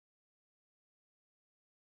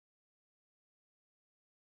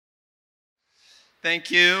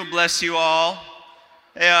Thank you. Bless you all.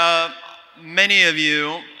 Hey, many of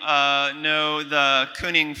you know the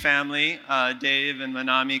Kuning family, Dave and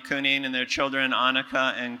Manami Kuning and their children,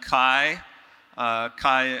 Annika and Kai.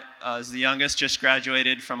 Kai is the youngest, just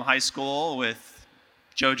graduated from high school with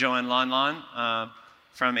Jojo and Lanlan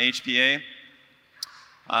from HBA.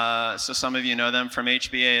 So some of you know them from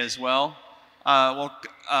HBA as well.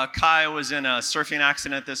 Kai was in a surfing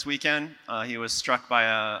accident this weekend. He was struck by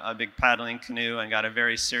a big paddling canoe and got a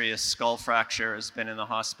very serious skull fracture. Has been in the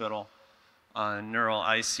hospital, neural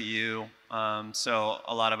ICU. So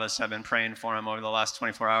a lot of us have been praying for him over the last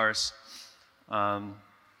 24 hours.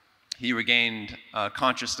 He regained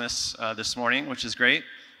consciousness this morning, which is great,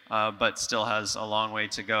 but still has a long way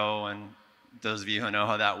to go. And those of you who know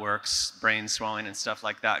how that works, brain swelling and stuff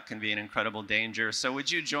like that can be an incredible danger. So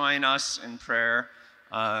would you join us in prayer?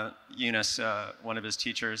 Eunice, one of his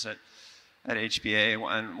teachers at HBA,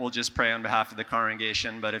 and we'll just pray on behalf of the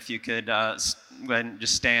congregation. But if you could go ahead and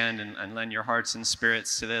just stand and lend your hearts and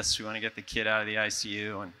spirits to this. We want to get the kid out of the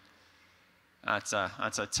ICU, and that's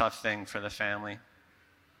a tough thing for the family.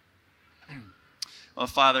 Well,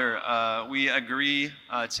 Father, we agree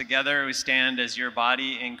together. We stand as your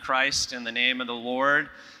body in Christ in the name of the Lord,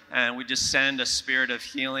 and we just send a spirit of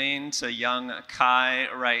healing to young Kai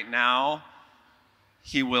right now.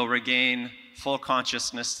 He will regain full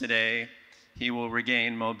consciousness today. He will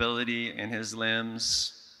regain mobility in his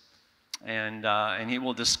limbs, and he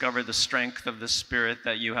will discover the strength of the Spirit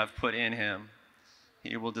that you have put in him.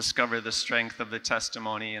 He will discover the strength of the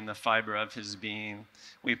testimony and the fiber of his being.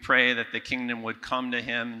 We pray that the kingdom would come to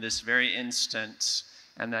him this very instant,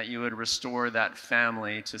 and that you would restore that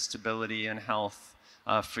family to stability and health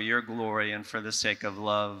for your glory and for the sake of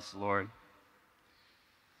love, Lord.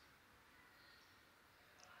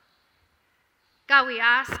 God, we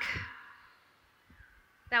ask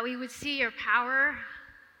that we would see your power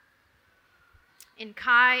in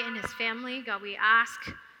Kai and his family. God, we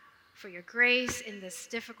ask for your grace in this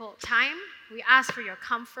difficult time. We ask for your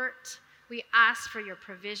comfort. We ask for your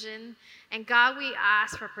provision. And God, we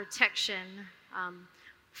ask for protection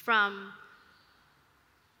from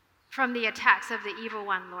the attacks of the evil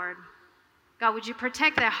one, Lord. God, would you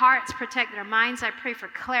protect their hearts, protect their minds? I pray for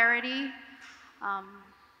clarity.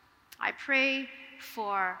 I pray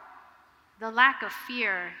for the lack of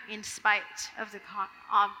fear in spite of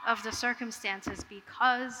the circumstances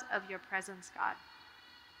because of your presence, God.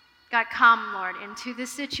 God, come, Lord, into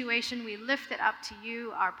this situation. We lift it up to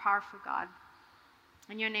you, our powerful God.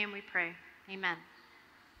 In your name we pray. Amen.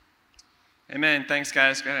 Amen. Thanks,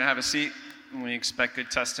 guys. Go ahead and have a seat. We expect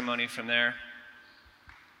good testimony from there.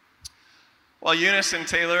 Well, Eunice and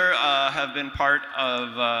Taylor have been part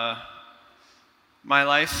of my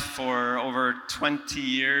life for over 20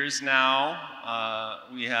 years now.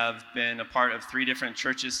 We have been a part of 3 different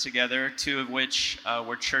churches together, 2 of which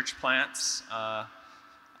were church plants,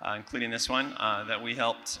 including this one that we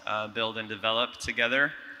helped build and develop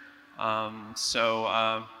together. So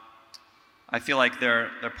I feel like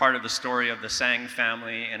they're part of the story of the Sang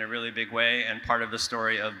family in a really big way, and part of the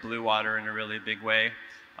story of Blue Water in a really big way.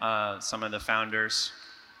 Some of the founders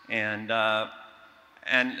and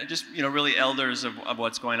just really elders of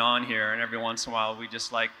what's going on here. And every once in a while we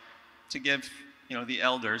just like to give the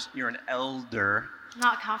elders. You're an elder.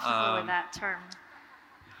 Not comfortable with that term.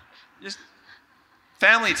 Just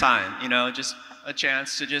family time, just a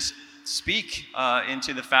chance to just speak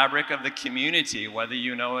into the fabric of the community, whether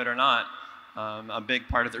you know it or not. A big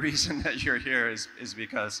part of the reason that you're here is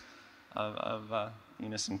because of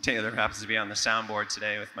Eunice and Taylor, who happens to be on the soundboard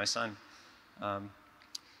today with my son.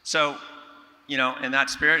 So, in that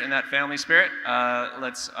spirit, in that family spirit,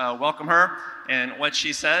 let's welcome her and what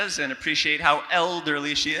she says and appreciate how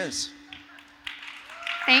elderly she is.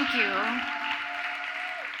 Thank you.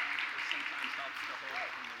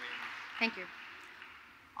 Thank you.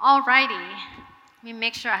 All righty. Let me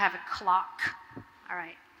make sure I have a clock. All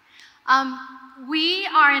right. We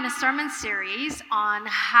are in a sermon series on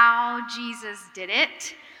how Jesus did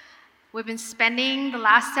it. We've been spending the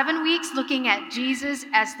last 7 weeks looking at Jesus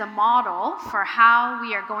as the model for how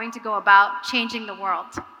we are going to go about changing the world.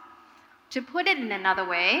 To put it in another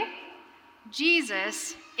way,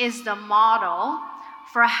 Jesus is the model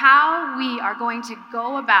for how we are going to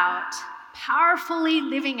go about powerfully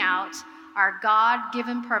living out our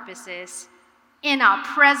God-given purposes in our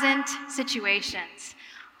present situations.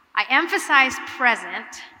 I emphasize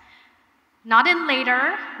present, not in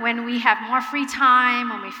later, when we have more free time,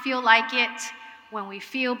 when we feel like it, when we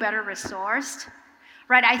feel better resourced.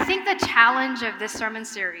 Right? I think the challenge of this sermon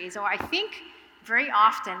series, or I think very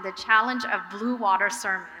often the challenge of Blue Water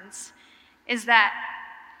sermons, is that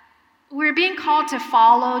we're being called to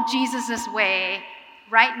follow Jesus' way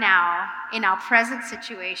right now in our present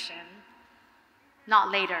situation,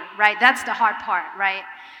 not later, right? That's the hard part, right?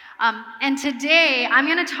 And today, I'm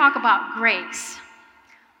going to talk about grace.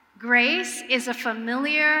 Grace is a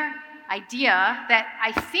familiar idea that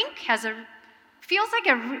I think has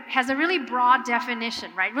a really broad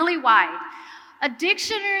definition, right? Really wide. A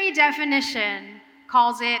dictionary definition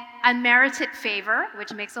calls it unmerited favor,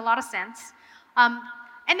 which makes a lot of sense.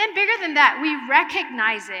 And then bigger than that, we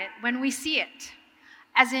recognize it when we see it.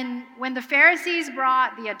 As in, when the Pharisees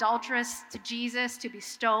brought the adulteress to Jesus to be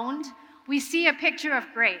stoned, we see a picture of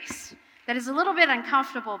grace that is a little bit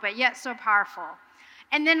uncomfortable, but yet so powerful.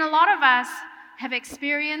 And then a lot of us have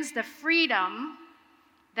experienced the freedom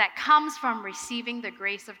that comes from receiving the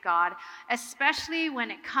grace of God, especially when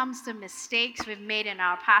it comes to mistakes we've made in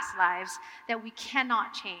our past lives that we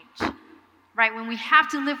cannot change, right? When we have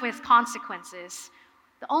to live with consequences,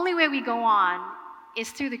 the only way we go on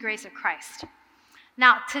is through the grace of Christ.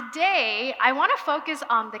 Now, today, I want to focus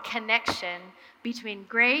on the connection between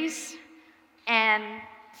grace and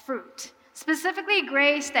fruit, specifically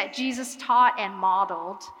grace that Jesus taught and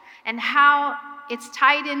modeled, and how it's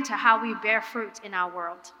tied into how we bear fruit in our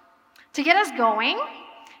world. To get us going,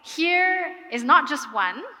 here is not just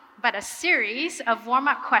one, but a series of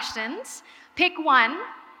warm-up questions. Pick one.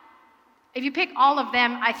 If you pick all of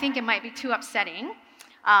them, I think it might be too upsetting.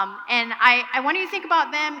 And I want you to think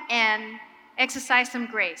about them and exercise some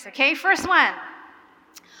grace, okay? First one.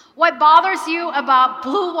 What bothers you about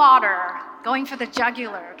blue water? Going for the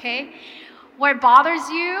jugular, okay? What bothers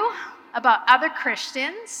you about other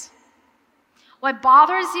Christians? What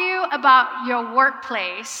bothers you about your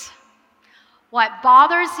workplace? What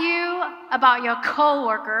bothers you about your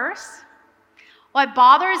coworkers? What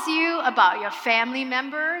bothers you about your family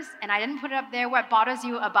members? And I didn't put it up there. What bothers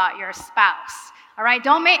you about your spouse? All right,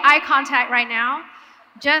 don't make eye contact right now.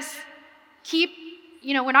 Just keep,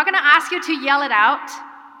 we're not going to ask you to yell it out.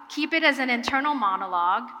 Keep it as an internal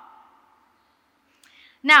monologue.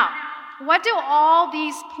 Now, what do all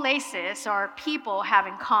these places or people have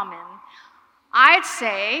in common? I'd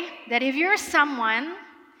say that if you're someone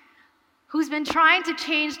who's been trying to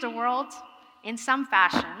change the world in some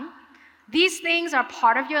fashion, these things are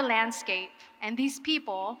part of your landscape, and these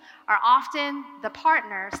people are often the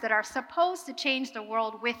partners that are supposed to change the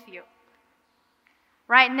world with you.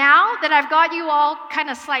 Right now that I've got you all kind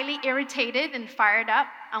of slightly irritated and fired up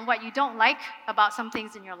on what you don't like about some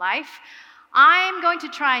things in your life, I'm going to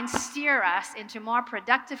try and steer us into more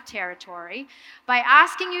productive territory by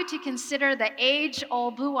asking you to consider the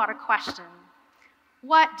age-old blue water question.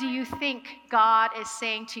 What do you think God is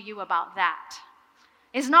saying to you about that?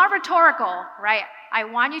 It's not rhetorical, right? I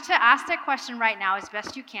want you to ask that question right now as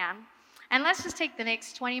best you can. And let's just take the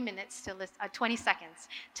next 20 seconds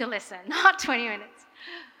to listen, not 20 minutes.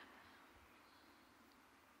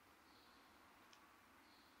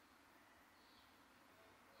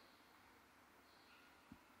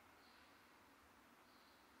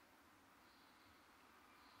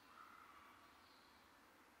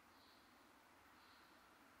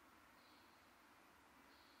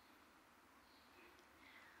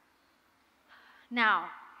 Now,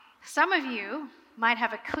 some of you might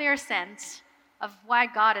have a clear sense of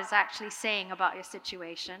what God is actually saying about your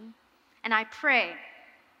situation. And I pray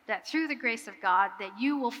that through the grace of God, that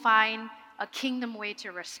you will find a kingdom way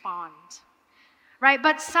to respond. Right?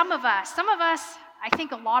 But some of us, I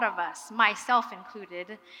think a lot of us, myself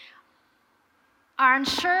included, are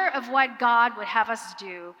unsure of what God would have us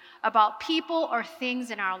do about people or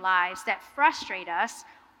things in our lives that frustrate us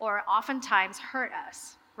or oftentimes hurt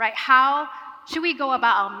us. Right? How should we go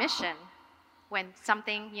about our mission when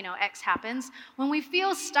something, X happens? When we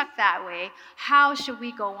feel stuck that way, how should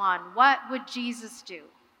we go on? What would Jesus do?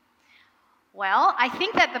 Well, I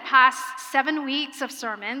think that the past 7 weeks of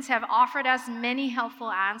sermons have offered us many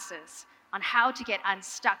helpful answers on how to get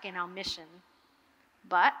unstuck in our mission.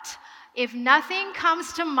 But if nothing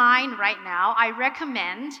comes to mind right now, I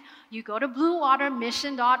recommend you go to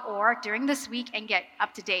bluewatermission.org during this week and get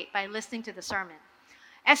up to date by listening to the sermon.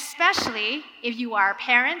 Especially if you are a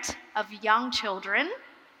parent of young children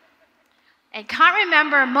and can't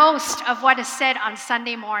remember most of what is said on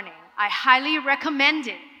Sunday morning. I highly recommend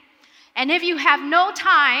it. And if you have no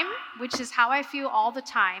time, which is how I feel all the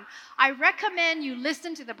time, I recommend you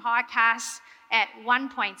listen to the podcast at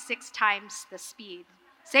 1.6 times the speed.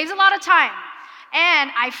 Saves a lot of time.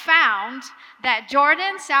 And I found that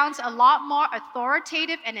Jordan sounds a lot more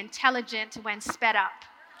authoritative and intelligent when sped up.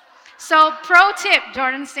 So pro tip,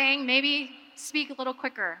 Jordan's saying, maybe speak a little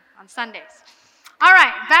quicker on Sundays. All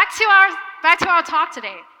right, back to our talk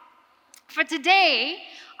today. For today,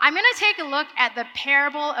 I'm going to take a look at the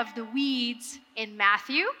parable of the weeds in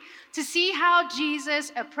Matthew to see how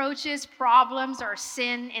Jesus approaches problems or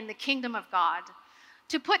sin in the kingdom of God.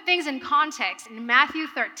 To put things in context, in Matthew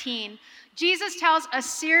 13, Jesus tells a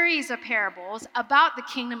series of parables about the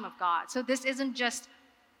kingdom of God. So this isn't just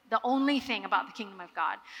the only thing about the kingdom of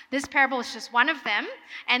God. This parable is just one of them.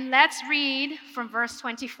 And let's read from verse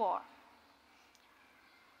 24.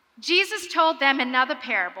 Jesus told them another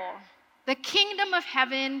parable. The kingdom of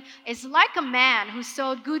heaven is like a man who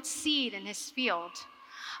sowed good seed in his field.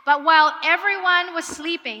 But while everyone was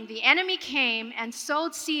sleeping, the enemy came and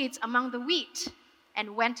sowed seeds among the wheat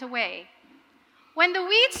and went away. When the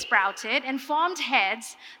weeds sprouted and formed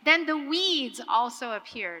heads, then the weeds also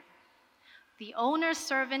appeared. The owner's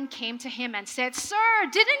servant came to him and said, "Sir,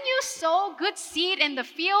 didn't you sow good seed in the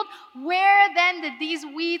field? Where then did these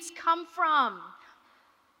weeds come from?"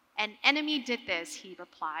 "An enemy did this," he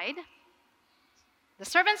replied. The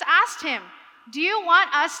servants asked him, "Do you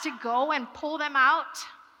want us to go and pull them out?"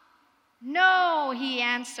 "No," he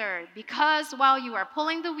answered, "because while you are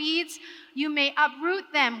pulling the weeds, you may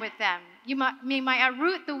uproot them with them. You might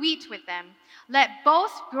uproot the wheat with them. Let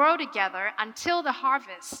both grow together until the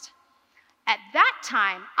harvest. At that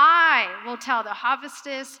time, I will tell the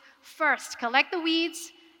harvesters, first collect the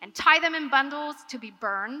weeds and tie them in bundles to be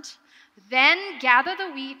burned, then gather the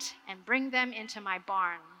wheat and bring them into my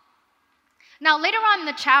barn." Now, later on in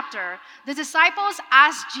the chapter, the disciples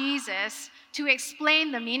ask Jesus to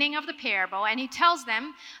explain the meaning of the parable, and he tells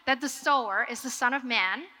them that the sower is the Son of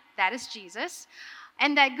Man, that is Jesus,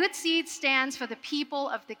 and that good seed stands for the people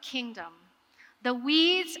of the kingdom. The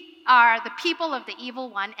weeds are the people of the evil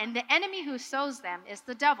one, and the enemy who sows them is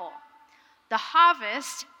the devil. The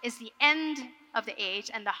harvest is the end of the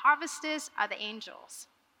age, and the harvesters are the angels.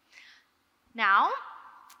 Now,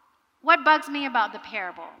 what bugs me about the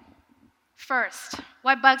parable? First,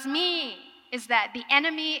 what bugs me is that the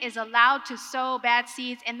enemy is allowed to sow bad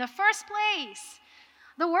seeds in the first place.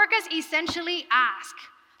 The workers essentially ask,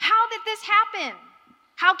 "How did this happen?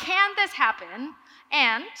 How can this happen?"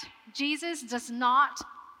 And Jesus does not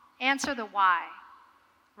answer the why.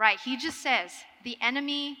 Right? He just says, "The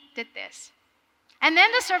enemy did this." And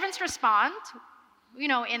then the servants respond,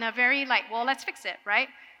 in a very well, let's fix it, right?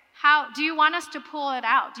 How do you want us to pull it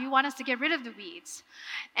out? Do you want us to get rid of the weeds?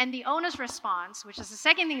 And the owner's response, which is the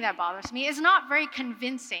second thing that bothers me, is not very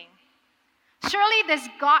convincing. Surely there's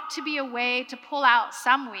got to be a way to pull out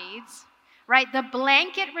some weeds, right? The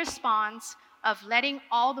blanket response of letting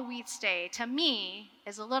all the weeds stay, to me,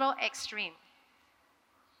 is a little extreme.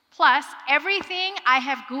 Plus, everything I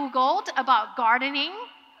have Googled about gardening,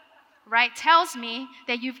 right, tells me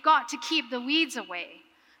that you've got to keep the weeds away.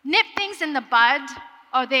 Nip things in the bud,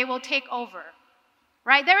 or they will take over,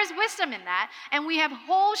 right? There is wisdom in that, and we have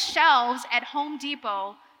whole shelves at Home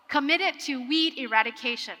Depot committed to weed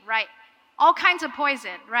eradication, right? All kinds of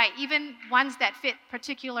poison, right? Even ones that fit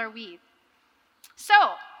particular weed.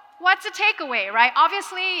 So, what's the takeaway, right?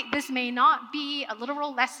 Obviously, this may not be a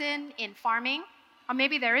literal lesson in farming, or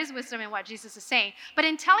maybe there is wisdom in what Jesus is saying. But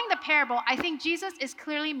in telling the parable, I think Jesus is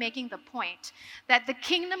clearly making the point that the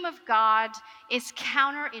kingdom of God is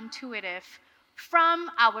counterintuitive from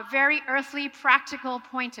our very earthly, practical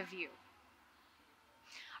point of view.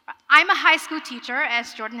 I'm a high school teacher,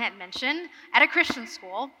 as Jordan had mentioned, at a Christian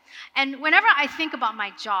school. And whenever I think about my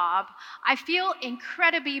job, I feel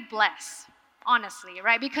incredibly blessed, honestly,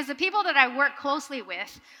 right? Because the people that I work closely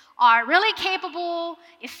with are really capable,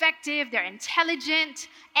 effective, they're intelligent,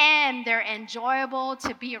 and they're enjoyable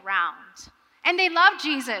to be around. And they love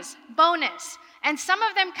Jesus, bonus. And some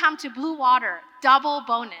of them come to Blue Water, double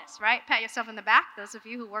bonus, right? Pat yourself on the back, those of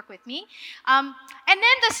you who work with me. And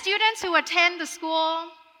then the students who attend the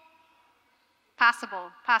school,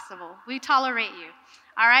 passable. We tolerate you,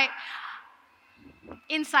 all right?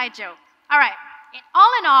 Inside joke. All right,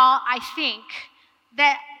 all in all, I think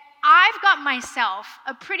that I've got myself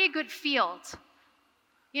a pretty good field.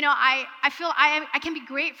 I feel I can be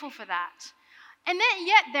grateful for that. And then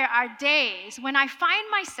yet there are days when I find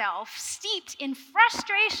myself steeped in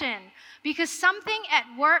frustration because something at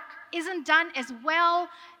work isn't done as well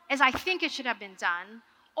as I think it should have been done,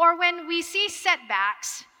 or when we see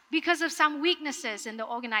setbacks because of some weaknesses in the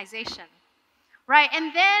organization, right?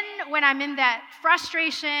 And then when I'm in that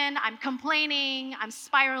frustration, I'm complaining, I'm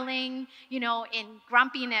spiraling, in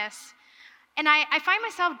grumpiness, and I find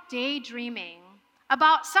myself daydreaming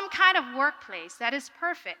about some kind of workplace that is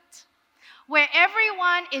perfect, where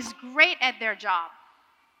everyone is great at their job,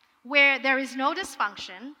 where there is no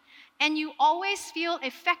dysfunction, and you always feel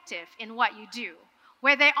effective in what you do,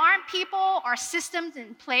 where there aren't people or systems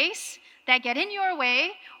in place that get in your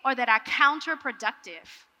way or that are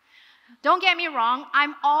counterproductive. Don't get me wrong,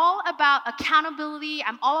 I'm all about accountability,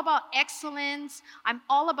 I'm all about excellence, I'm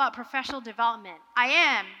all about professional development.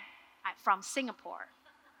 I'm from Singapore,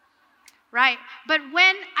 right? But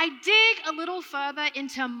when I dig a little further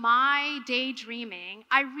into my daydreaming,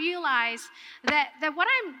 I realize that what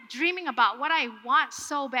I'm dreaming about, what I want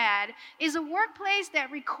so bad, is a workplace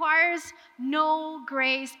that requires no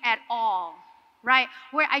grace at all, right?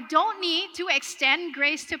 Where I don't need to extend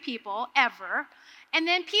grace to people ever, and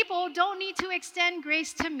then people don't need to extend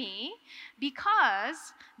grace to me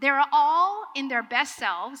because they're all in their best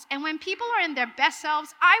selves. And when people are in their best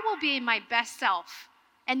selves, I will be in my best self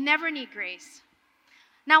and never need grace.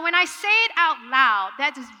 Now, when I say it out loud,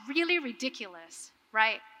 that is really ridiculous,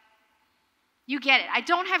 right? You get it. I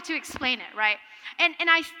don't have to explain it, right? And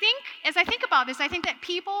I think, as I think about this, I think that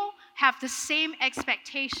people have the same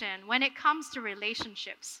expectation when it comes to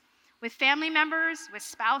relationships. With family members, with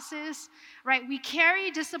spouses, right? We carry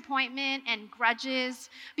disappointment and grudges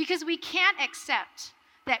because we can't accept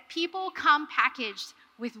that people come packaged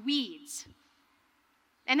with weeds.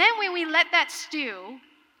 And then when we let that stew,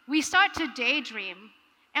 we start to daydream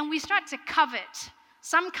and we start to covet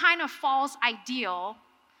some kind of false ideal,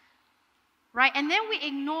 right? And then we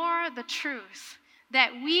ignore the truth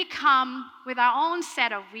that we come with our own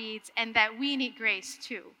set of weeds and that we need grace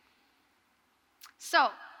too. So,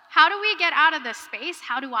 how do we get out of this space?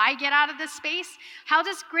 How do I get out of this space? How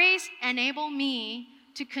does grace enable me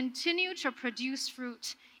to continue to produce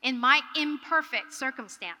fruit in my imperfect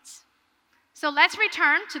circumstance? So let's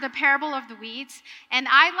return to the parable of the weeds, and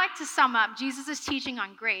I'd like to sum up Jesus' teaching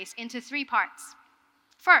on grace into 3 parts.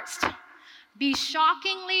 First, be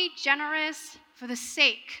shockingly generous for the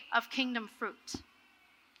sake of kingdom fruit.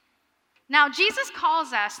 Now, Jesus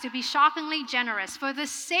calls us to be shockingly generous for the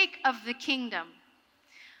sake of the kingdom.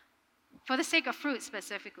 For the sake of fruit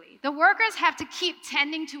specifically. The workers have to keep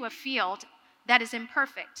tending to a field that is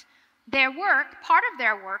imperfect. Their work, part of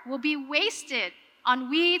their work, will be wasted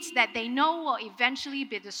on weeds that they know will eventually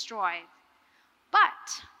be destroyed.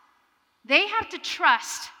 But they have to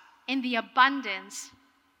trust in the abundance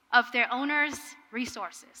of their owner's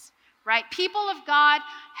resources, right? People of God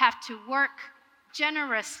have to work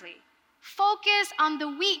generously. Focus on the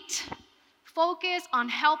wheat. Focus on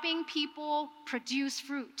helping people produce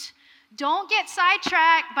fruit. Don't get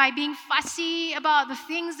sidetracked by being fussy about the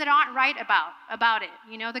things that aren't right about it.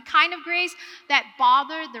 You know, the kind of grace that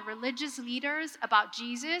bothered the religious leaders about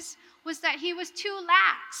Jesus was that he was too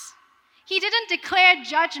lax. He didn't declare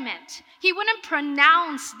judgment. He wouldn't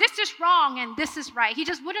pronounce this is wrong and this is right. He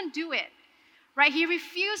just wouldn't do it, right? He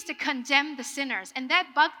refused to condemn the sinners, and that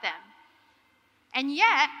bugged them. And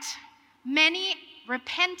yet, many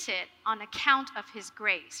repented on account of his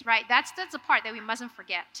grace, right? That's the part that we mustn't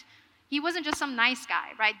forget. He wasn't just some nice guy,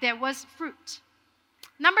 right? There was fruit.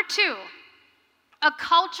 Number 2, a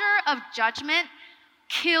culture of judgment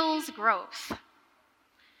kills growth.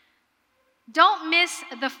 Don't miss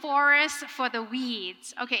the forest for the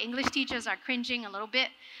weeds. Okay, English teachers are cringing a little bit.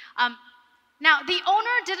 Now, the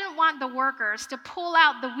owner didn't want the workers to pull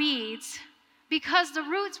out the weeds because the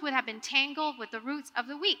roots would have been tangled with the roots of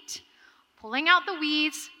the wheat. Pulling out the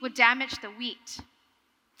weeds would damage the wheat.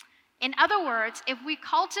 In other words, if we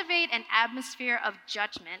cultivate an atmosphere of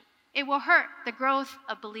judgment, it will hurt the growth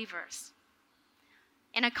of believers.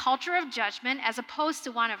 In a culture of judgment, as opposed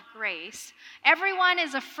to one of grace, everyone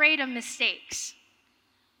is afraid of mistakes,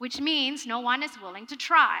 which means no one is willing to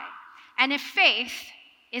try. And if faith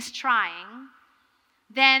is trying,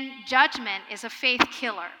 then judgment is a faith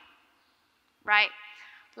killer, right?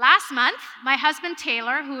 Last month, my husband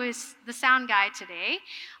Taylor, who is the sound guy today,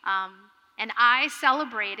 and I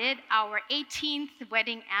celebrated our 18th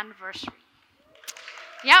wedding anniversary.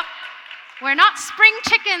 Yep, we're not spring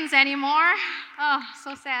chickens anymore. Oh,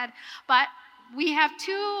 so sad. But we have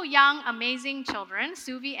 2 young, amazing children,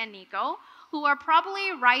 Suvi and Nico, who are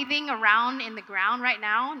probably writhing around in the ground right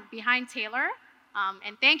now behind Taylor.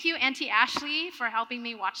 And thank you, Auntie Ashley, for helping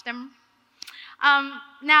me watch them.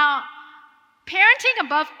 Now, parenting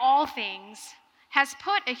above all things has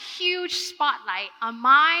put a huge spotlight on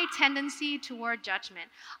my tendency toward judgment.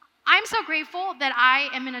 I'm so grateful that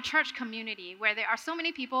I am in a church community where there are so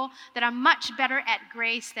many people that are much better at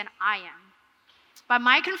grace than I am. But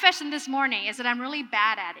my confession this morning is that I'm really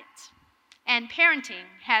bad at it. And parenting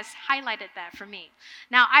has highlighted that for me.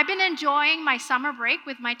 Now, I've been enjoying my summer break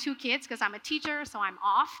with my 2 kids because I'm a teacher, so I'm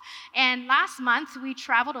off. And last month, we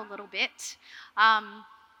traveled a little bit.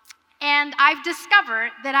 And I've discovered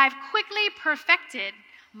that I've quickly perfected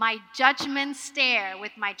my judgment stare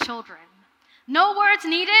with my children. No words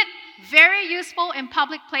needed, very useful in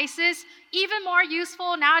public places, even more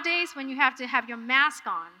useful nowadays when you have to have your mask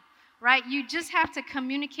on, right? You just have to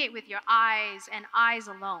communicate with your eyes and eyes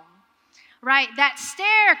alone, right? That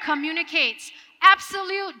stare communicates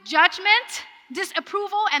absolute judgment,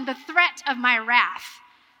 disapproval, and the threat of my wrath,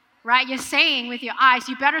 right? You're saying with your eyes,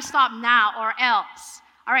 you better stop now or else.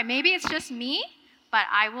 All right, maybe it's just me, but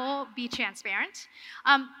I will be transparent.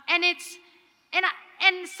 And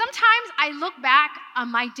sometimes I look back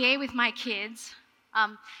on my day with my kids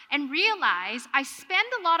and realize I spend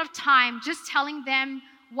a lot of time just telling them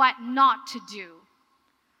what not to do,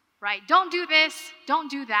 right? Don't do this, don't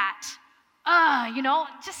do that.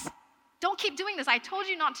 Just don't keep doing this. I told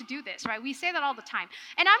you not to do this, right? We say that all the time.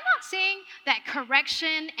 And I'm not saying that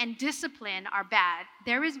correction and discipline are bad.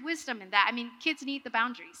 There is wisdom in that. I mean, kids need the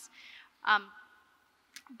boundaries.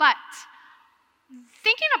 But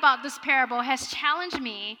thinking about this parable has challenged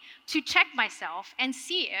me to check myself and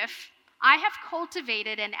see if I have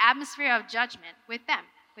cultivated an atmosphere of judgment with them,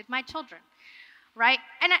 with my children, right?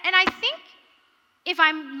 And I think if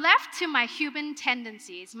I'm left to my human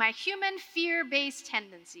tendencies, my human fear-based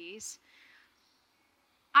tendencies,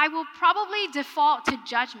 I will probably default to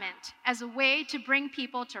judgment as a way to bring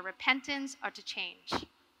people to repentance or to change.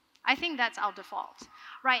 I think that's our default,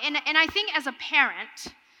 right? And I think as a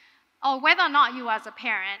parent, or whether or not you as a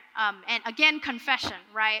parent, and again, confession,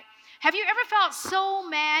 right? Have you ever felt so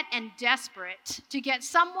mad and desperate to get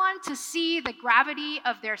someone to see the gravity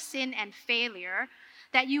of their sin and failure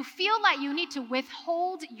that you feel like you need to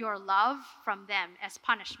withhold your love from them as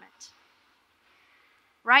punishment,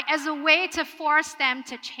 right? As a way to force them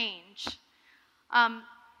to change.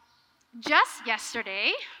 Just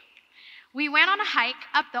yesterday, we went on a hike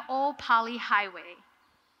up the old Pali Highway.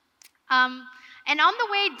 And on the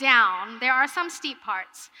way down, there are some steep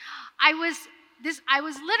parts. I was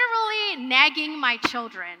literally nagging my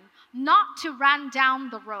children not to run down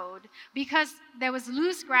the road because there was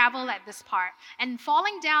loose gravel at this part, and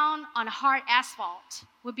falling down on hard asphalt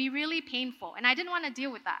would be really painful, and I didn't want to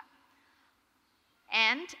deal with that.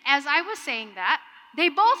 And as I was saying that, they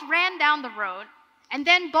both ran down the road and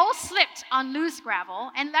then both slipped on loose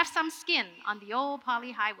gravel and left some skin on the old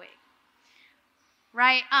Pali Highway.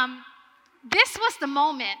 Right? This was the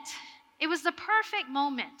moment. It was the perfect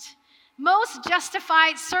moment. Most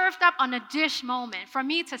justified, served up on a dish moment for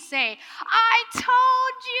me to say, I told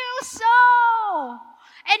you so!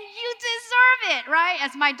 And you deserve it, right?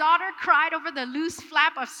 As my daughter cried over the loose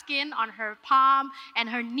flap of skin on her palm and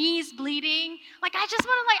her knees bleeding. I just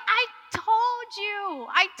wanted, I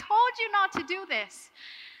told you not to do this.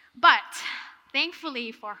 But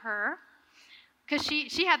thankfully for her, because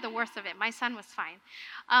she had the worst of it, my son was fine.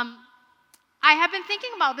 I have been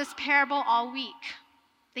thinking about this parable all week,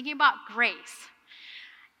 thinking about grace.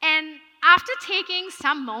 And after taking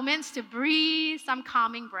some moments to breathe some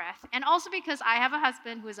calming breath, and also because I have a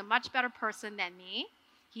husband who is a much better person than me,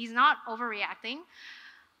 he's not overreacting,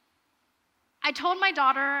 I told my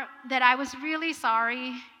daughter that I was really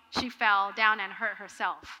sorry she fell down and hurt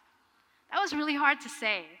herself. That was really hard to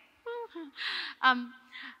say.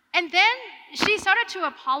 And then she started to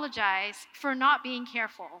apologize for not being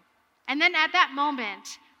careful. And then at that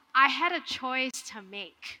moment, I had a choice to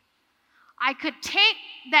make. I could take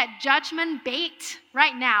that judgment bait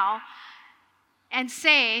right now and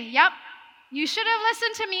say, yep, you should have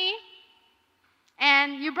listened to me,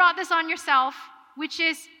 and you brought this on yourself, which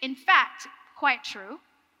is, in fact, quite true.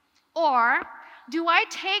 Or do I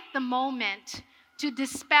take the moment to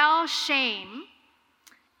dispel shame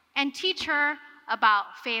and teach her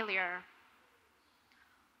about failure,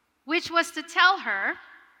 which was to tell her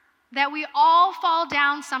that we all fall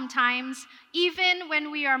down sometimes, even when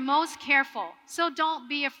we are most careful. So don't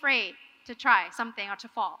be afraid to try something or to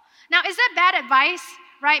fall. Now, is that bad advice,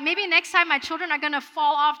 right? Maybe next time my children are going to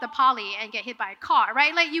fall off the Pali and get hit by a car,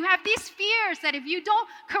 right? You have these fears that if you don't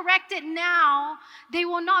correct it now, they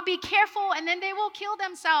will not be careful and then they will kill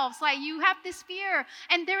themselves. You have this fear.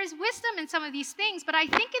 And there is wisdom in some of these things, but I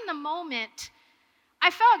think in the moment,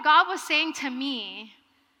 I felt God was saying to me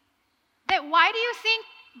that why do you think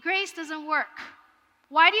grace doesn't work?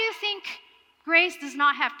 Why do you think grace does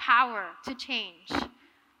not have power to change?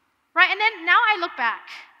 Right? And then now I look back,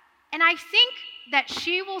 and I think that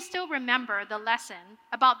she will still remember the lesson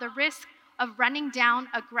about the risk of running down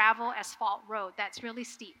a gravel asphalt road that's really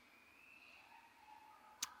steep.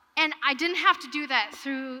 And I didn't have to do that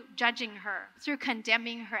through judging her, through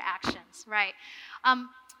condemning her actions, right?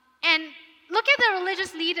 And look at the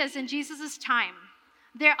religious leaders in Jesus' time.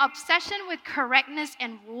 Their obsession with correctness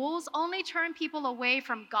and rules only turned people away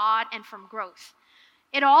from God and from growth.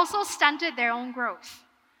 It also stunted their own growth.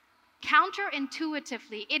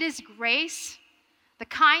 Counterintuitively, it is grace the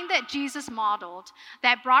kind that Jesus modeled,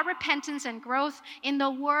 that brought repentance and growth in the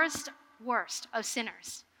worst of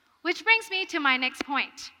sinners. Which brings me to my next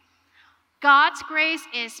point. God's grace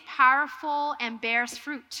is powerful and bears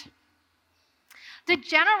fruit. The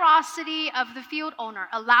generosity of the field owner,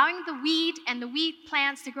 allowing the wheat and the wheat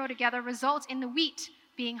plants to grow together, results in the wheat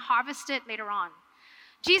being harvested later on.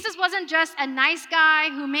 Jesus wasn't just a nice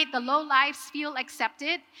guy who made the low-lives feel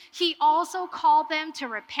accepted. He also called them to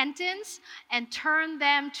repentance and turned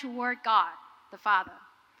them toward God, the Father.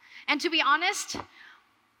 And to be honest,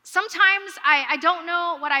 sometimes I don't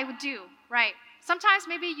know what I would do, right? Sometimes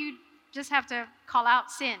maybe you just have to call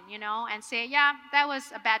out sin, and say, yeah, that was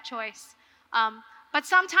a bad choice. But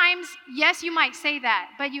sometimes, yes, you might say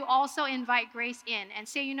that, but you also invite grace in and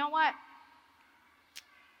say, you know what?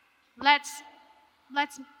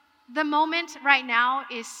 The moment right now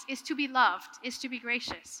is to be loved, is to be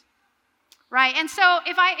gracious, right? And so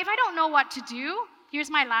if I don't know what to do, here's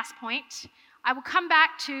my last point. I will come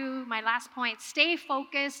back to my last point. Stay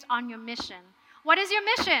focused on your mission. What is your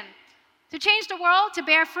mission? To change the world, to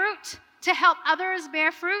bear fruit, to help others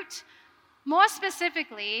bear fruit. More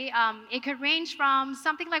specifically, it could range from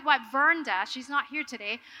something like what Vern does, she's not here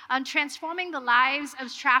today, on transforming the lives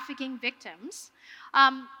of trafficking victims.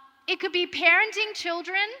 It could be parenting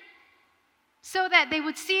children so that they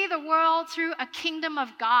would see the world through a kingdom of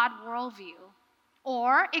God worldview.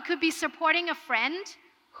 Or it could be supporting a friend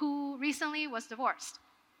who recently was divorced,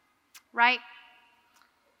 right?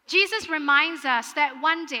 Jesus reminds us that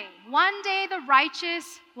one day the righteous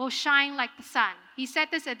will shine like the sun. He said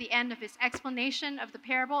this at the end of his explanation of the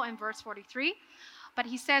parable in verse 43. But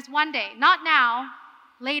he says one day, not now,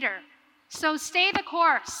 later. So stay the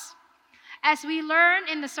course. As we learn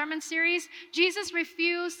in the sermon series, Jesus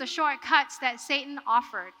refused the shortcuts that Satan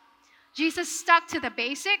offered. Jesus stuck to the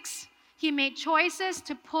basics. He made choices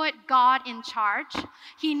to put God in charge.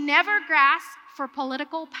 He never grasped for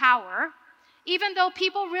political power, even though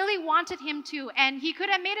people really wanted him to, and he could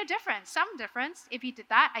have made a difference, some difference, if he did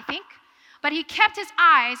that, I think. But he kept his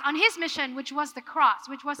eyes on his mission, which was the cross,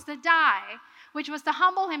 which was to die, which was to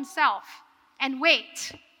humble himself and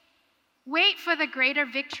wait. Wait for the greater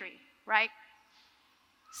victory, right?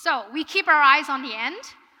 So we keep our eyes on the end,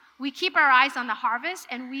 we keep our eyes on the harvest,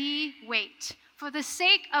 and we wait. For the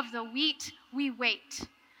sake of the wheat, we wait.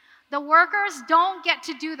 The workers don't get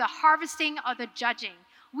to do the harvesting or the judging.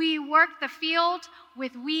 We work the field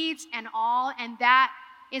with weeds and all, and that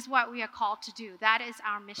is what we are called to do. That is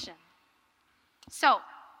our mission. So,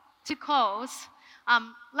 to close,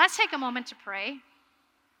 let's take a moment to pray.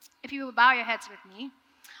 If you will bow your heads with me.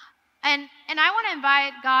 And I want to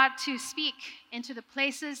invite God to speak into the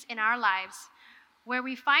places in our lives where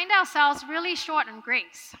we find ourselves really short on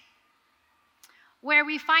grace, where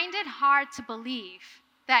we find it hard to believe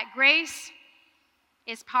that grace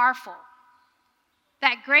is powerful,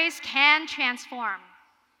 that grace can transform,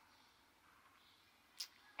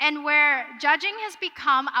 and where judging has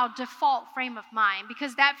become our default frame of mind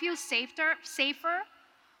because that feels safer,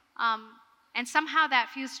 and somehow that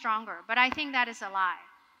feels stronger. But I think that is a lie.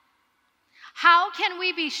 How can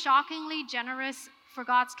we be shockingly generous for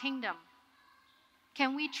God's kingdom?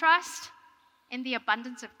 Can we trust in the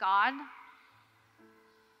abundance of God?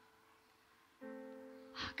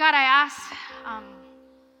 God, I ask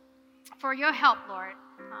for your help, Lord.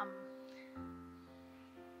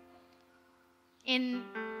 In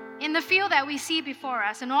the field that we see before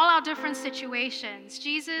us, in all our different situations,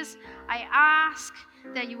 Jesus, I ask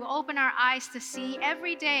that you will open our eyes to see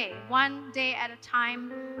every day, one day at a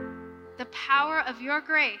time, the power of your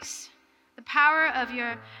grace, the power of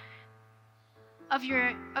your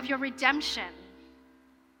redemption.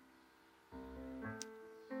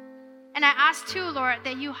 And I ask too, Lord,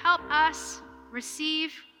 that you help us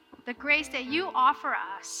receive the grace that you offer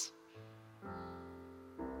us.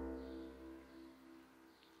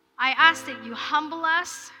 I ask that you humble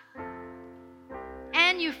us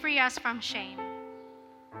and you free us from shame.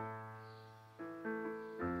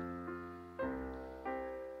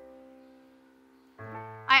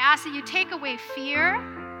 I ask that you take away fear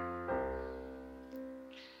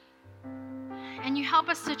and you help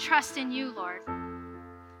us to trust in you, Lord.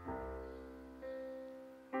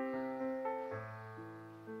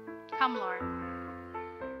 Come, Lord.